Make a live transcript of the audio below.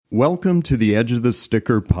Welcome to the Edge of the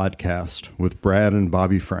Sticker podcast with Brad and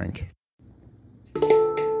Bobby Frank.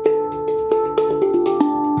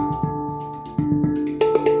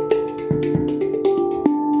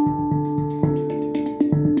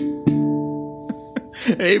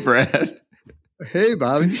 Hey, Brad. Hey,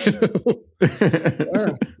 Bobby.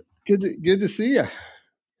 Good to see you.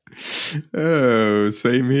 Oh,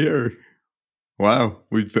 same here. Wow,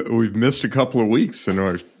 we've missed a couple of weeks,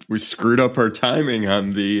 and we screwed up our timing on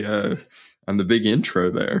the big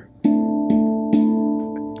intro there.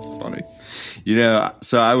 It's funny,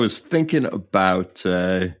 So I was thinking about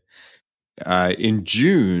in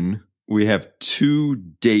June we have two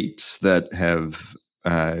dates that have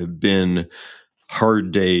been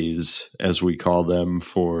hard days, as we call them,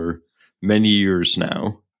 for many years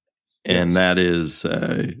now, and that is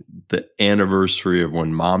the anniversary of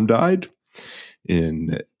when Mom died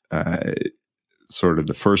in sort of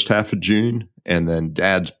the first half of June, and then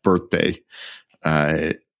Dad's birthday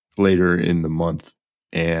later in the month.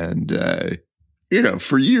 And,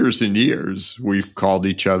 for years and years, we've called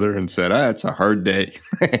each other and said, it's a hard day.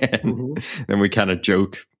 And then we kind of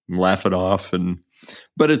joke and laugh it off.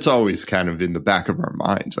 But it's always kind of in the back of our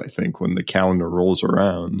minds, I think, when the calendar rolls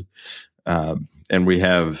around. And we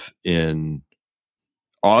have in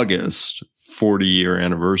August 40-year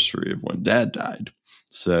anniversary of when Dad died.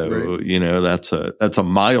 So, right. That's a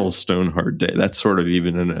milestone hard day. That's sort of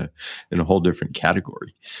even in a whole different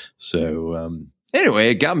category. So, anyway,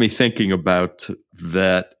 it got me thinking about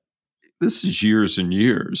that. This is years and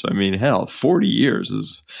years. I mean, hell, 40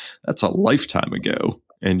 years that's a lifetime ago.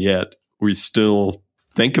 And yet we still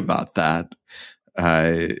think about that,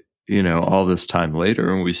 all this time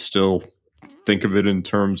later, and we still think of it in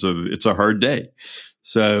terms of it's a hard day.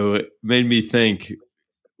 So it made me think,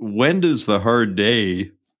 when does the hard day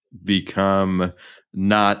become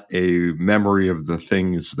not a memory of the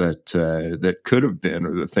things that could have been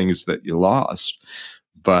or the things that you lost,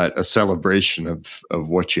 but a celebration of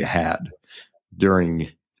what you had during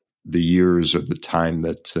the years or the time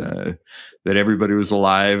that everybody was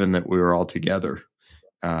alive and that we were all together?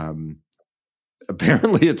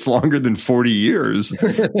 Apparently, it's longer than 40 years.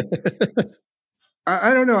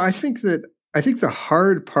 I don't know. I think the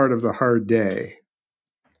hard part of the hard day,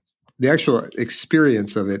 the actual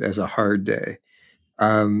experience of it as a hard day,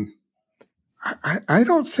 I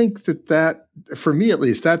don't think that for me at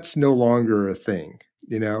least, that's no longer a thing.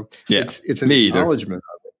 It's an acknowledgement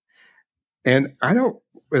of it. And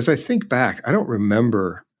as I think back, I don't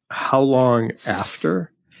remember how long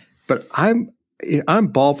after, but I'm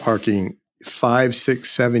ballparking 5, 6,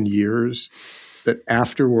 7 years that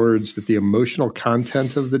afterwards that the emotional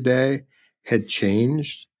content of the day had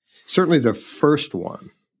changed. Certainly the first one,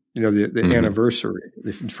 the anniversary,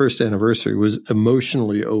 the first anniversary was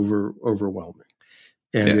emotionally overwhelming.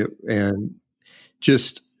 And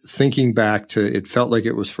just thinking back to, it felt like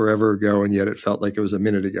it was forever ago, and yet it felt like it was a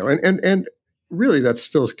minute ago. And really that's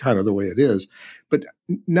still kind of the way it is, but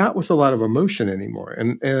not with a lot of emotion anymore.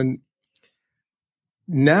 And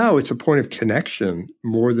now it's a point of connection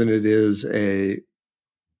more than it is an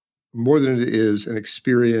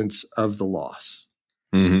experience of the loss.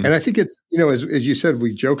 Mm-hmm. And I think it's, as you said,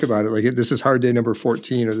 we joke about it, like this is hard day number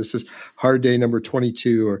 14, or this is hard day number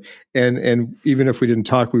 22, and even if we didn't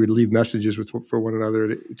talk, we would leave messages for one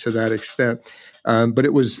another to that extent. But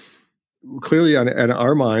it was clearly on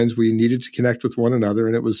our minds, we needed to connect with one another,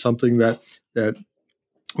 and it was something that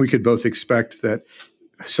we could both expect that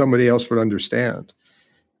somebody else would understand.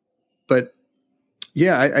 But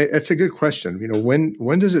yeah, it's a good question.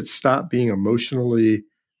 When does it stop being emotionally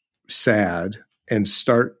sad and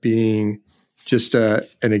start being just an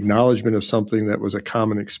acknowledgement of something that was a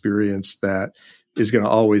common experience that is going to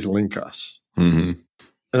always link us? Mm-hmm.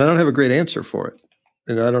 And I don't have a great answer for it.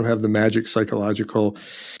 And I don't have the magic psychological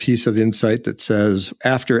piece of insight that says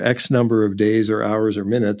after X number of days or hours or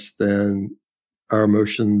minutes, then our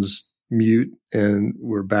emotions mute and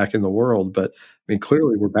we're back in the world. But I mean,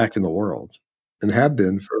 clearly we're back in the world and have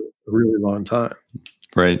been for a really long time.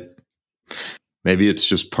 Right. Maybe it's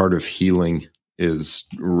just part of healing, is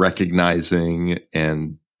recognizing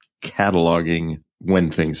and cataloging when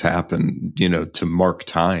things happen, to mark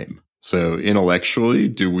time. So intellectually,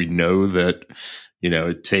 do we know that,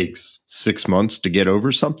 it takes 6 months to get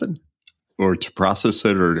over something or to process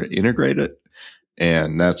it or to integrate it?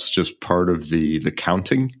 And that's just part of the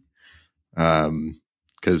counting.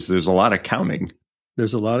 Because there's a lot of counting.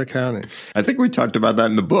 There's a lot of counting. I think we talked about that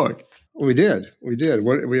in the book. We did. What,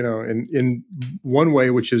 in one way,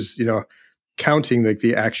 which is, counting like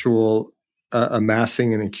the actual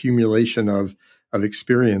amassing and accumulation of of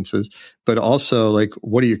experiences, but also like,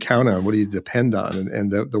 what do you count on? What do you depend on?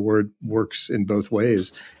 And the word works in both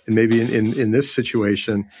ways. And maybe in this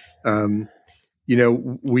situation,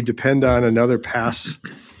 we depend on another pass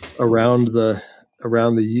around the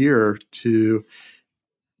year to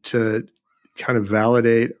kind of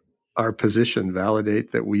validate our position,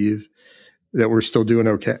 validate that we're still doing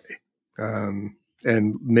okay,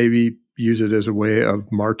 and maybe use it as a way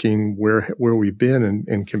of marking where we've been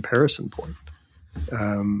in comparison point.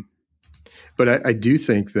 But I do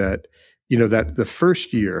think that that the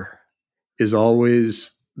first year is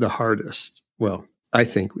always the hardest. Well, I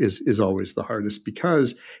think is always the hardest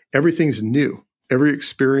because everything's new. Every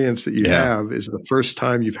experience that you have is the first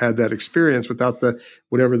time you've had that experience without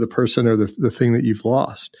whatever the person or the thing that you've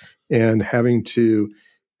lost, and having to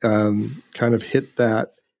kind of hit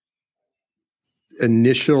that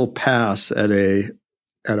initial pass at a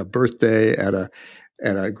birthday, at a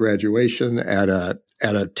graduation, at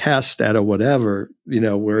a test, at a whatever,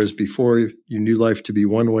 whereas before you knew life to be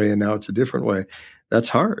one way and now it's a different way. That's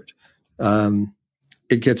hard.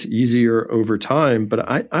 It gets easier over time, but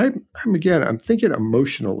I'm thinking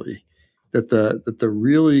emotionally that the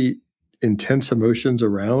really intense emotions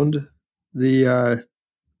around the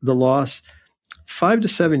loss, 5 to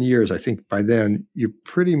 7 years, I think by then you're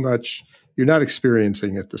not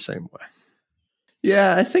experiencing it the same way.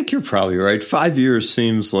 Yeah, I think you're probably right. 5 years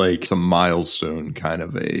seems like it's a milestone, kind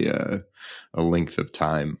of a length of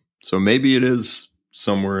time. So maybe it is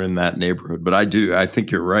somewhere in that neighborhood. But I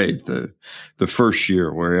think you're right. The first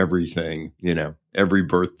year where everything, every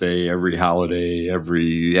birthday, every holiday,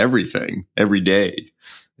 everything, every day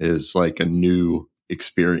is like a new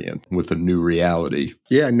experience with a new reality.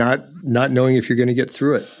 Yeah, not knowing if you're going to get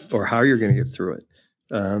through it or how you're going to get through it.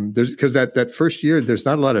 Because that first year, there's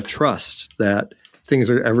not a lot of trust that things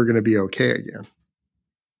are ever going to be okay again.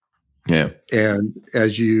 Yeah. And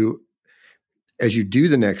as you do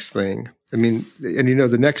the next thing,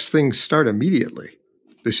 the next things start immediately.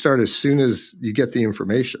 They start as soon as you get the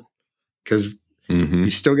information, because you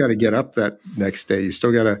still got to get up that next day. You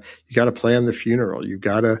still got to plan the funeral. You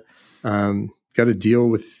got to deal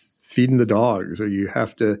with feeding the dogs, or you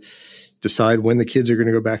have to decide when the kids are going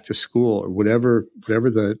to go back to school, or whatever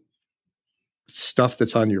the stuff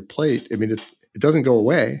that's on your plate. It doesn't go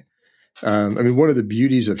away. One of the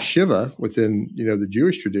beauties of Shiva within, the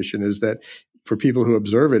Jewish tradition is that for people who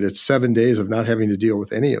observe it, it's 7 days of not having to deal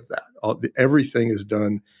with any of that. Everything is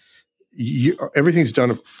done. Everything's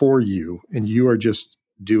done for you, and you are just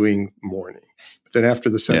doing mourning. But then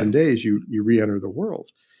after the 7 days, you re-enter the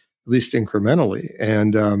world, at least incrementally.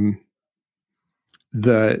 And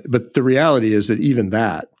but the reality is that even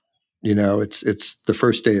that, it's the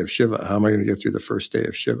first day of Shiva. How am I going to get through the first day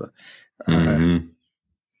of Shiva?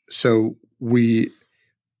 So we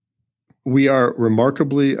are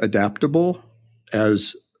remarkably adaptable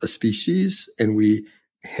as a species, and we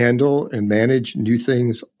handle and manage new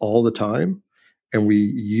things all the time. And we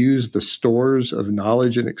use the stores of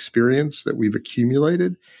knowledge and experience that we've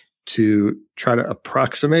accumulated to try to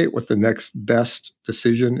approximate what the next best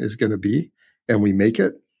decision is going to be. And we make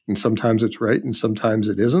it. And sometimes it's right, and sometimes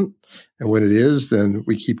it isn't. And when it is, then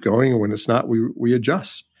we keep going. And when it's not, we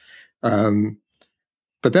adjust.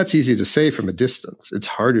 But that's easy to say from a distance. It's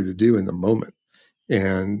harder to do in the moment,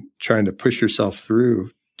 and trying to push yourself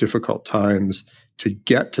through difficult times to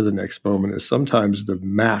get to the next moment is sometimes the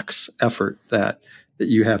max effort that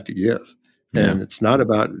you have to give. Yeah. And it's not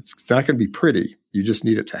going to be pretty. You just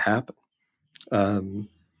need it to happen.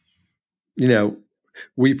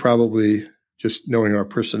 We probably, just knowing our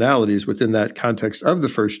personalities within that context of the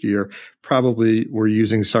first year, probably were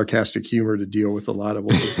using sarcastic humor to deal with a lot of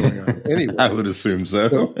what was going on anyway. I would assume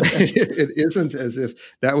so. It isn't as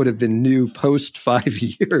if that would have been new post 5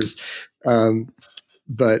 years.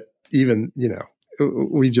 But even,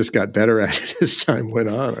 we just got better at it as time went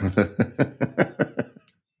on.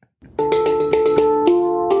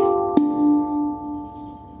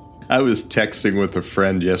 I was texting with a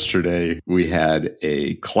friend yesterday. We had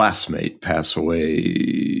a classmate pass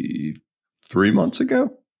away 3 months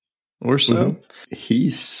ago or so. Mm-hmm. He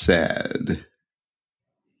said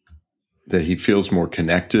that he feels more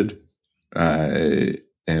connected and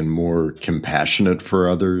more compassionate for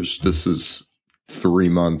others. This is 3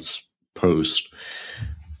 months post.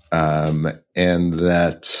 And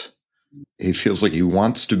that he feels like he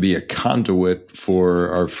wants to be a conduit for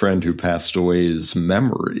our friend who passed away's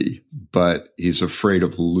memory, but he's afraid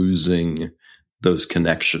of losing those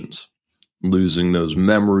connections, losing those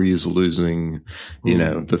memories, losing,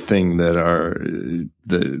 the thing that are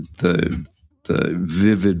the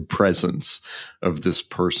vivid presence of this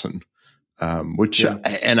person.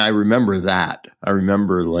 And I remember that. I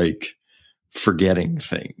remember like forgetting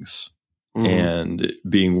things and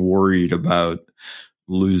being worried about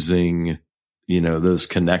losing, those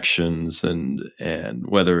connections and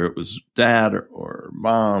whether it was dad or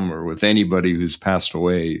mom or with anybody who's passed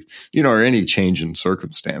away, or any change in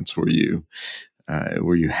circumstance where you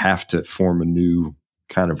have to form a new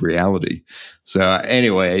kind of reality. So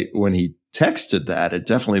anyway, when he texted that, it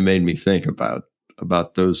definitely made me think about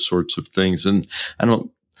those sorts of things. And I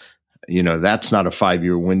don't, that's not a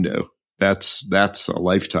 5-year window. That's a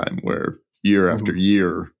lifetime where year after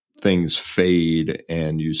year things fade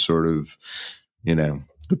and you sort of,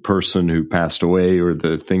 the person who passed away or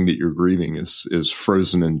the thing that you're grieving is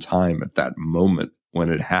frozen in time at that moment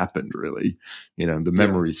when it happened, really. The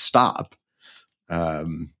memories stop.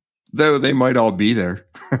 Though they might all be there.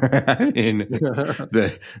 The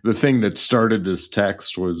thing that started this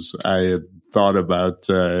text was I had thought about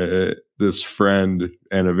this friend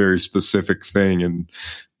and a very specific thing, and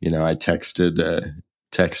I texted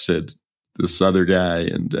this other guy,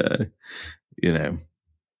 and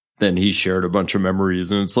then he shared a bunch of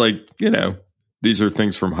memories, and it's like these are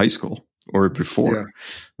things from high school or before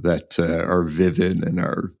that are vivid and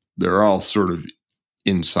they're all sort of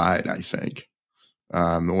inside, I think.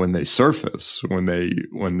 When they surface, when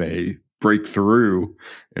they break through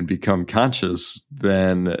and become conscious,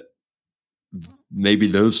 then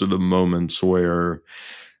maybe those are the moments where,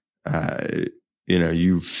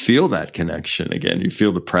 you feel that connection again. You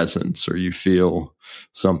feel the presence, or you feel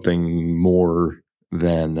something more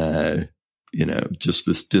than, just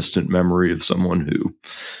this distant memory of someone who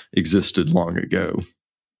existed long ago.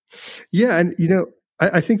 Yeah. And,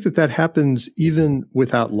 I think that happens even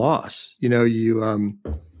without loss. You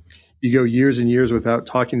go years and years without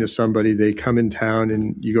talking to somebody. They come in town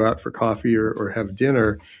and you go out for coffee or have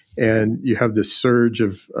dinner, and you have this surge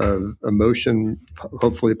of emotion,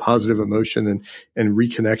 hopefully positive emotion and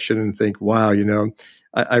reconnection, and think, wow,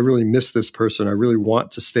 I really miss this person. I really want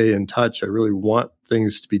to stay in touch. I really want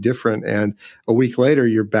things to be different. And a week later,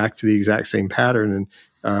 you're back to the exact same pattern,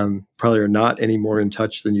 and probably are not any more in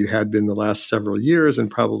touch than you had been the last several years,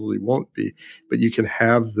 and probably won't be. But you can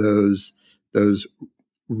have those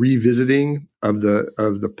revisiting of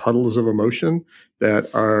the puddles of emotion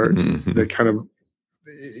that are that kind of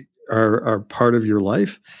are part of your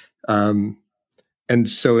life. And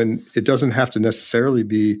so it doesn't have to necessarily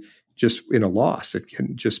be just in a loss. It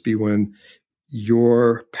can just be when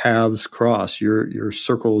your paths cross, your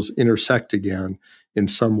circles intersect again in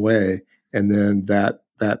some way. And then that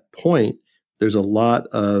point, there's a lot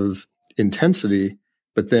of intensity,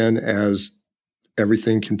 but then as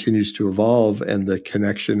everything continues to evolve and the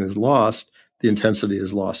connection is lost, the intensity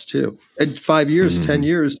is lost too. And 5 years, 10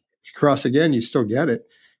 years, if you cross again, you still get it.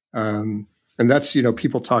 And that's,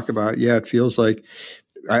 people talk about, it feels like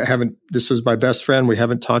this was my best friend. We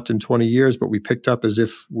haven't talked in 20 years, but we picked up as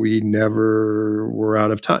if we never were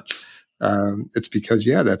out of touch. It's because,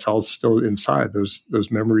 that's all still inside.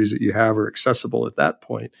 Those memories that you have are accessible at that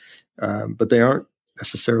point. But they aren't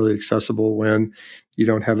necessarily accessible when you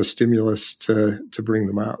don't have a stimulus to bring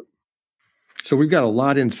them out. So we've got a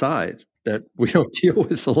lot inside that we don't deal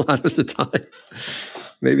with a lot of the time.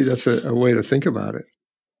 Maybe that's a way to think about it.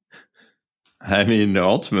 I mean,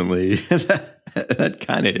 ultimately, that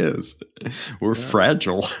kind of is. We're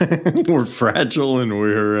fragile. We're fragile, and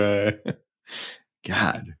we're,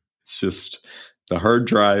 God, it's just the hard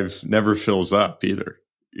drive never fills up either.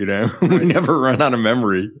 We never run out of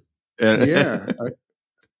memory. Yeah.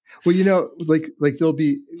 Well, like there'll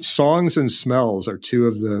be songs and smells are two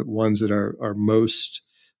of the ones that are most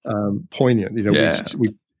poignant.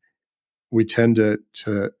 We tend to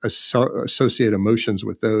associate emotions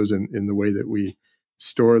with those in the way that we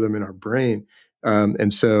store them in our brain.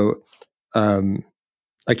 And so I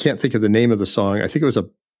can't think of the name of the song. I think it was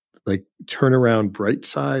Turn Around Bright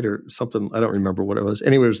Side or something. I don't remember what it was.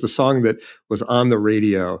 Anyway, it was the song that was on the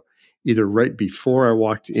radio either right before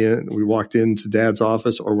we walked into Dad's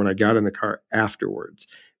office, or when I got in the car afterwards.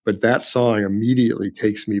 But that song immediately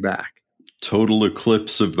takes me back. Total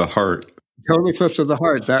Eclipse of the Heart. Total Eclipse of the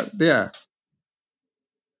Heart. That's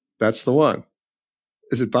the one.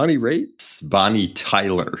 Is it Bonnie Raitt? Bonnie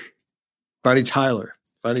Tyler. Bonnie Tyler.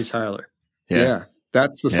 Yeah,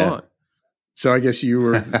 that's the song. So I guess you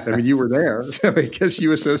were there. So I guess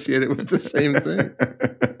you associate it with the same thing.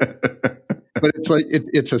 But it's like,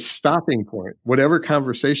 it's a stopping point. Whatever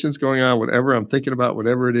conversation's going on, whatever I'm thinking about,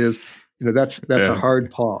 whatever it is, that's a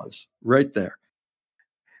hard pause right there.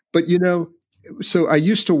 But, so I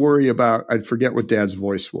used to worry about, I'd forget what Dad's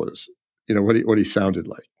voice was, what he sounded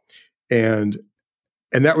like. And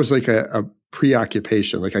that was like a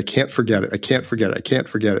preoccupation. Like, I can't forget it. I can't forget it. I can't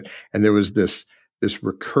forget it. And there was this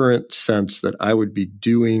recurrent sense that I would be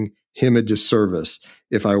doing him a disservice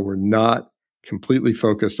if I were not completely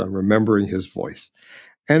focused on remembering his voice.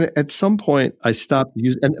 And at some point I stopped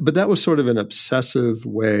using, but that was sort of an obsessive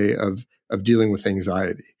way of dealing with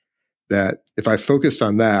anxiety. That if I focused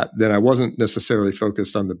on that, then I wasn't necessarily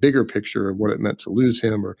focused on the bigger picture of what it meant to lose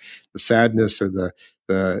him, or the sadness, or the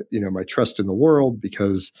my trust in the world,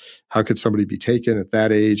 because how could somebody be taken at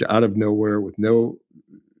that age out of nowhere with no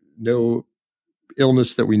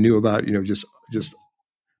illness that we knew about, just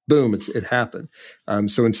boom, it happened.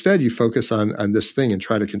 So instead you focus on this thing and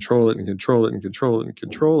try to control it and control it and control it and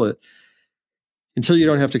control it until you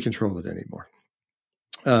don't have to control it anymore.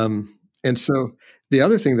 And so the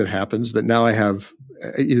other thing that happens that now I have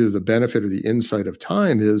either the benefit or the insight of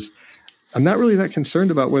time is I'm not really that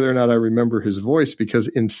concerned about whether or not I remember his voice, because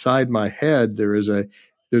inside my head there's a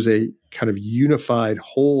kind of unified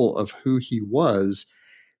whole of who he was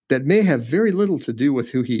that may have very little to do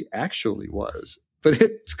with who he actually was. But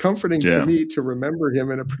it's comforting to me to remember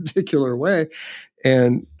him in a particular way.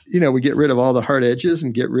 And, we get rid of all the hard edges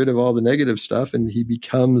and get rid of all the negative stuff, and he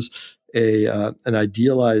becomes an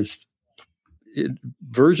idealized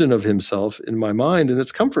version of himself in my mind, and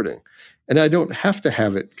it's comforting. And I don't have to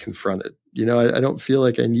have it confronted. I don't feel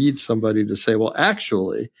like I need somebody to say, well,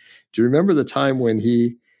 actually, do you remember the time when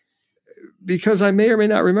because I may or may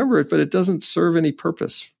not remember it, but it doesn't serve any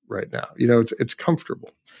purpose right now. It's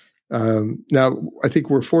comfortable. Now, I think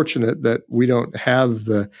we're fortunate that we don't have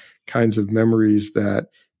the kinds of memories that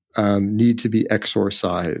need to be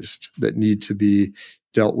exorcised, that need to be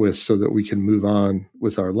dealt with so that we can move on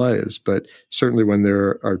with our lives. But certainly when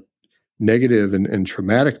there are negative and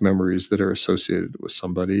traumatic memories that are associated with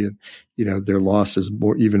somebody, and their loss is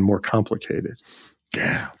even more complicated.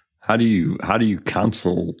 Yeah. How do you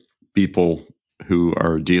counsel people who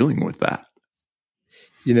are dealing with that?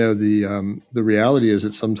 The reality is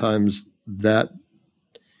that sometimes that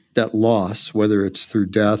loss, whether it's through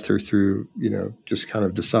death or through, just kind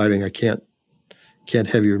of deciding I can't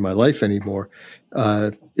have you in my life anymore,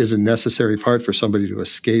 is a necessary part for somebody to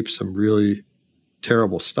escape some really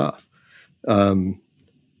terrible stuff. The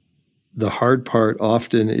hard part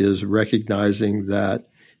often is recognizing that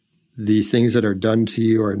the things that are done to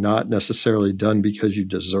you are not necessarily done because you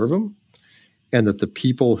deserve them, and that the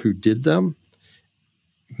people who did them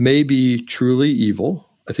may be truly evil.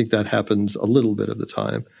 I think that happens a little bit of the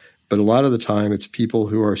time, but a lot of the time it's people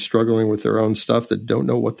who are struggling with their own stuff that don't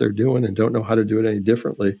know what they're doing and don't know how to do it any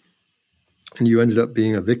differently. And you ended up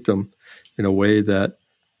being a victim in a way that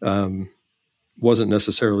wasn't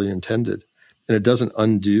necessarily intended. And it doesn't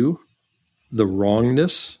undo the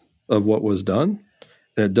wrongness of what was done.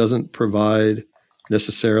 And it doesn't provide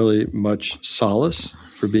necessarily much solace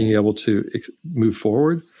for being able to move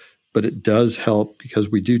forward. But it does help, because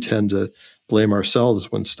we do tend to blame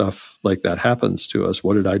ourselves when stuff like that happens to us.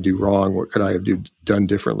 What did I do wrong? What could I have done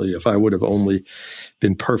differently? If I would have only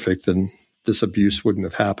been perfect, then this abuse wouldn't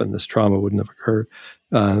have happened. This trauma wouldn't have occurred.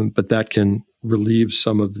 But that can relieve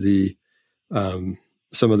some of that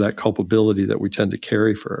culpability that we tend to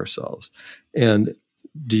carry for ourselves. And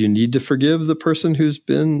do you need to forgive the person who's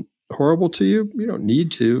been horrible to you? You don't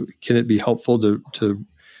need to. Can it be helpful to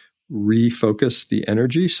refocus the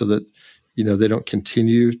energy so that they don't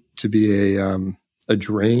continue to be a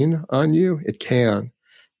drain on you? It can,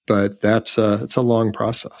 but it's a long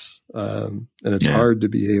process, and it's hard to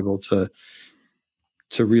be able to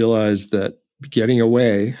realize that getting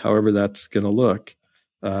away, however that's going to look,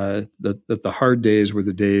 that the hard days were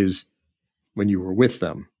the days when you were with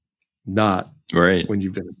them, not when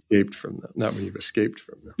you've been escaped from them, not when you've escaped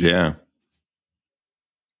from them. Yeah.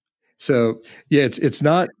 So it's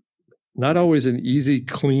not always an easy,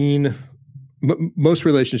 clean. Most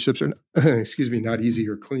relationships are, not easy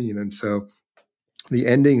or clean, and so the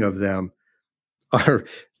ending of them are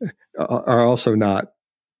also not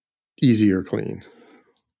easy or clean.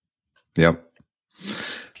 Yep.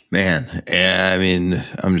 Man, I mean,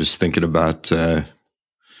 I'm just thinking about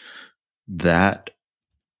that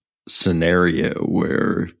scenario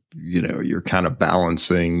where you're kind of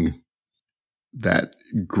balancing that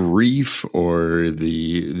grief or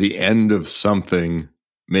the end of something,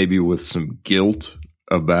 maybe with some guilt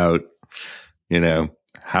about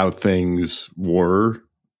how things were,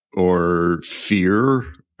 or fear.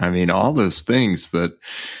 I mean, all those things that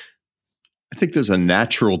I think there's a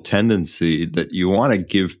natural tendency that you want to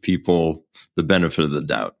give people the benefit of the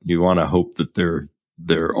doubt. You want to hope that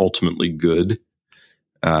they're ultimately good.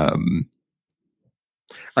 I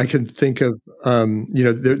can think of,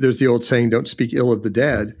 there's the old saying, don't speak ill of the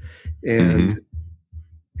dead. And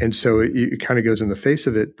And so it kind of goes in the face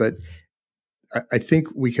of it. But I think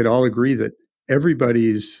we could all agree that everybody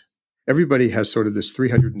has sort of this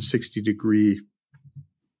 360-degree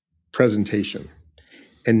presentation.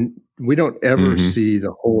 And we don't ever see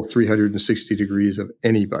the whole 360 degrees of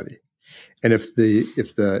anybody. And if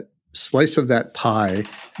the slice of that pie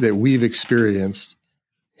that we've experienced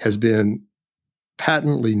has been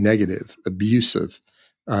patently negative, abusive,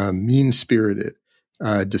 mean-spirited,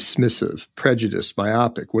 dismissive, prejudiced,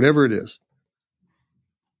 myopic, whatever it is,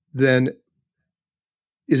 then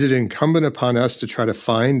is it incumbent upon us to try to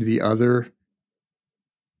find the other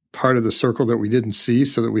part of the circle that we didn't see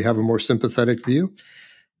so that we have a more sympathetic view?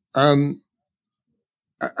 I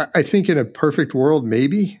think in a perfect world,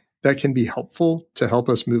 maybe that can be helpful to help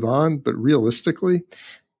us move on. But realistically,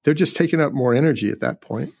 they're just taking up more energy at that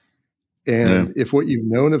point. And if what you've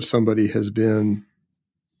known of somebody has been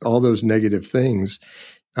all those negative things,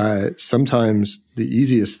 sometimes the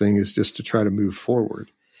easiest thing is just to try to move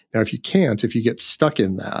forward. Now, if you get stuck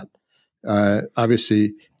in that,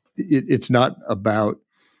 obviously it's not about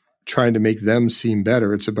trying to make them seem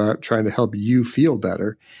better. It's about trying to help you feel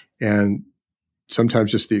better. And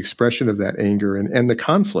sometimes just the expression of that anger and the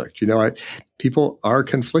conflict. People are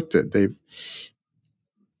conflicted.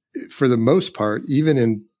 For the most part, even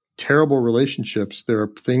in terrible relationships, there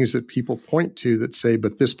are things that people point to that say,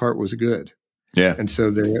 but this part was good. Yeah. And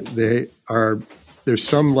so there's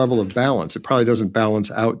some level of balance. It probably doesn't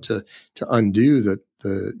balance out to undo the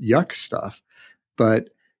yuck stuff, but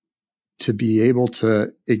to be able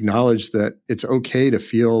to acknowledge that it's okay to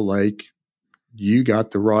feel like you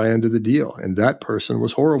got the raw end of the deal and that person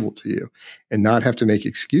was horrible to you, and not have to make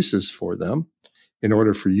excuses for them in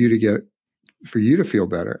order for you to feel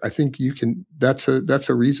better. I think that's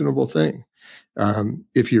a reasonable thing.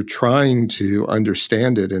 If you're trying to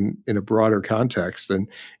understand it in a broader context, and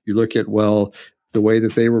you look at, well, the way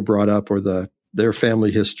that they were brought up, or their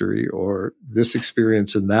family history, or this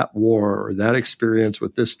experience in that war, or that experience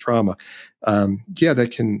with this trauma,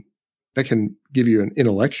 that can give you an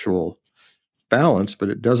intellectual balance, but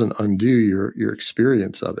it doesn't undo your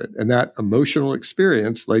experience of it. And that emotional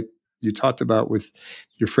experience, like you talked about with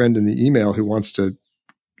your friend in the email who wants to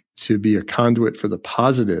be a conduit for the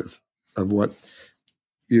positive of what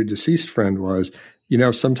your deceased friend was,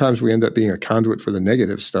 sometimes we end up being a conduit for the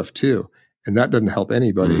negative stuff too. And that doesn't help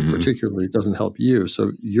anybody, particularly it doesn't help you.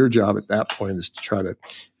 So your job at that point is to try to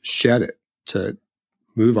shed it, to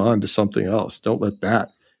move on to something else. Don't let that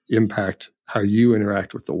impact how you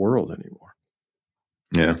interact with the world anymore.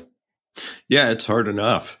 Yeah. Yeah, it's hard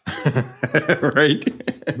enough. Right?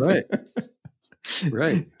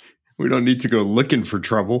 Right. We don't need to go looking for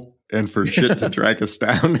trouble and for shit to drag us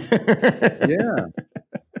down. Yeah.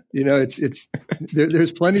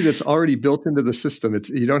 There's plenty that's already built into the system.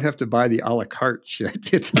 You don't have to buy the a la carte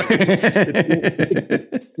shit. It's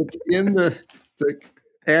in the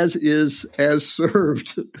as is, as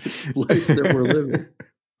served life that we're living.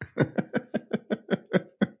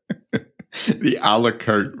 The a la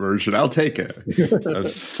carte version. I'll take a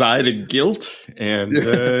side of guilt and,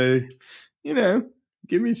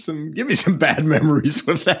 give me some bad memories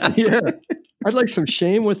with that. Yeah. I'd like some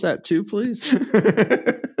shame with that too, please.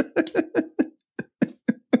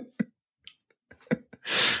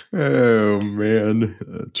 Oh man,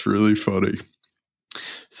 that's really funny.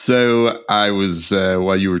 So I was,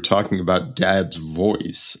 while you were talking about Dad's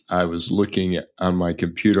voice, I was looking on my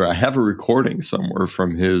computer. I have a recording somewhere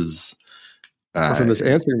from his from his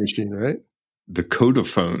answering machine, right? The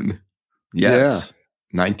Codaphone. Yes.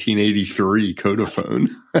 Yeah. 1983 Codaphone.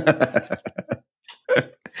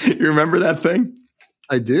 You remember that thing?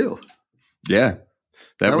 I do. Yeah.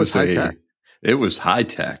 That was high tech. It was high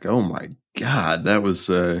tech. Oh my God. That was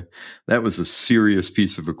a serious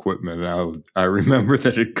piece of equipment. I remember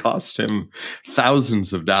that it cost him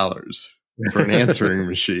thousands of dollars for an answering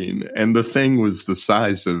machine. And the thing was the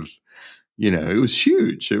size of, it was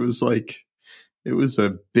huge. It was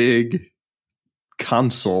a big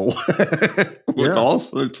console with all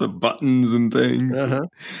sorts of buttons and things. Uh-huh.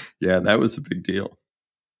 Yeah, that was a big deal.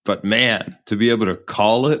 But man, to be able to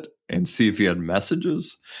call it and see if you had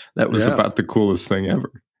messages, that was about the coolest thing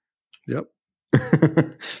ever. Yep.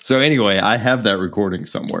 So anyway, I have that recording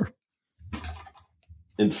somewhere.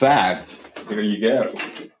 In fact, here you go.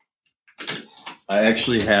 I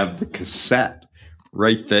actually have the cassette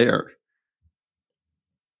right there.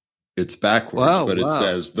 It's backwards, but it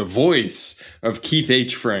says the voice of Keith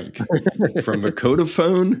H. Frank from the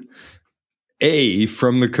Codaphone, A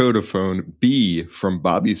from the Codaphone, B from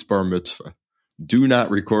Bobby's Bar Mitzvah. Do not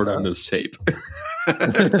record on this tape.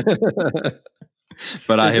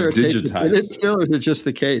 But I have digitized it. Still, is it just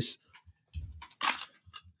the case?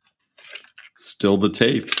 Still the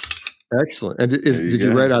tape. Excellent. And did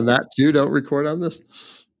you write on that too? Don't record on this?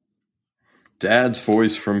 Dad's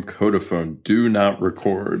voice from Codaphone. Do not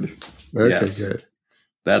record. Okay, yes. Good.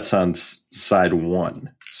 That's on side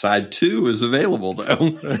 1. Side 2 is available, though,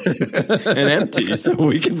 and empty, so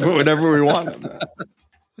we can put whatever we want on that.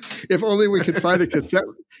 If only we could find a cassette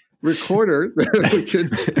recorder that we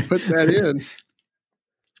could put that in.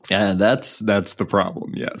 Yeah, that's the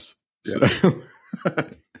problem, yes. Yeah. So,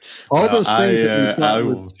 all those things that we thought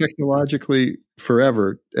were technologically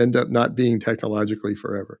forever end up not being technologically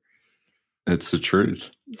forever. It's the truth.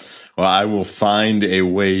 Well, I will find a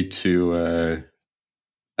way to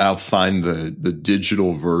I'll find the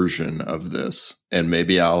digital version of this, and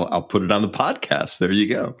maybe I'll put it on the podcast. There you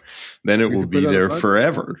go. Then it will be there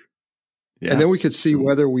forever. Yes. And then we could see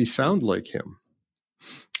whether we sound like him.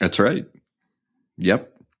 That's right.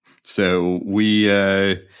 Yep. So we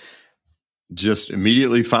just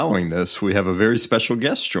immediately following this, we have a very special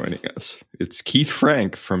guest joining us. It's Keith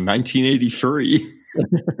Frank from 1983.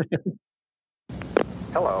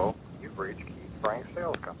 Hello, you've reached Keith Frank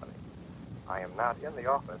Sales Company. I am not in the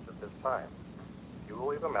office at this time. You will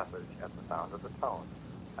leave a message at the sound of the tone.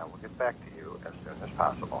 I will get back to you as soon as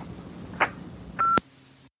possible.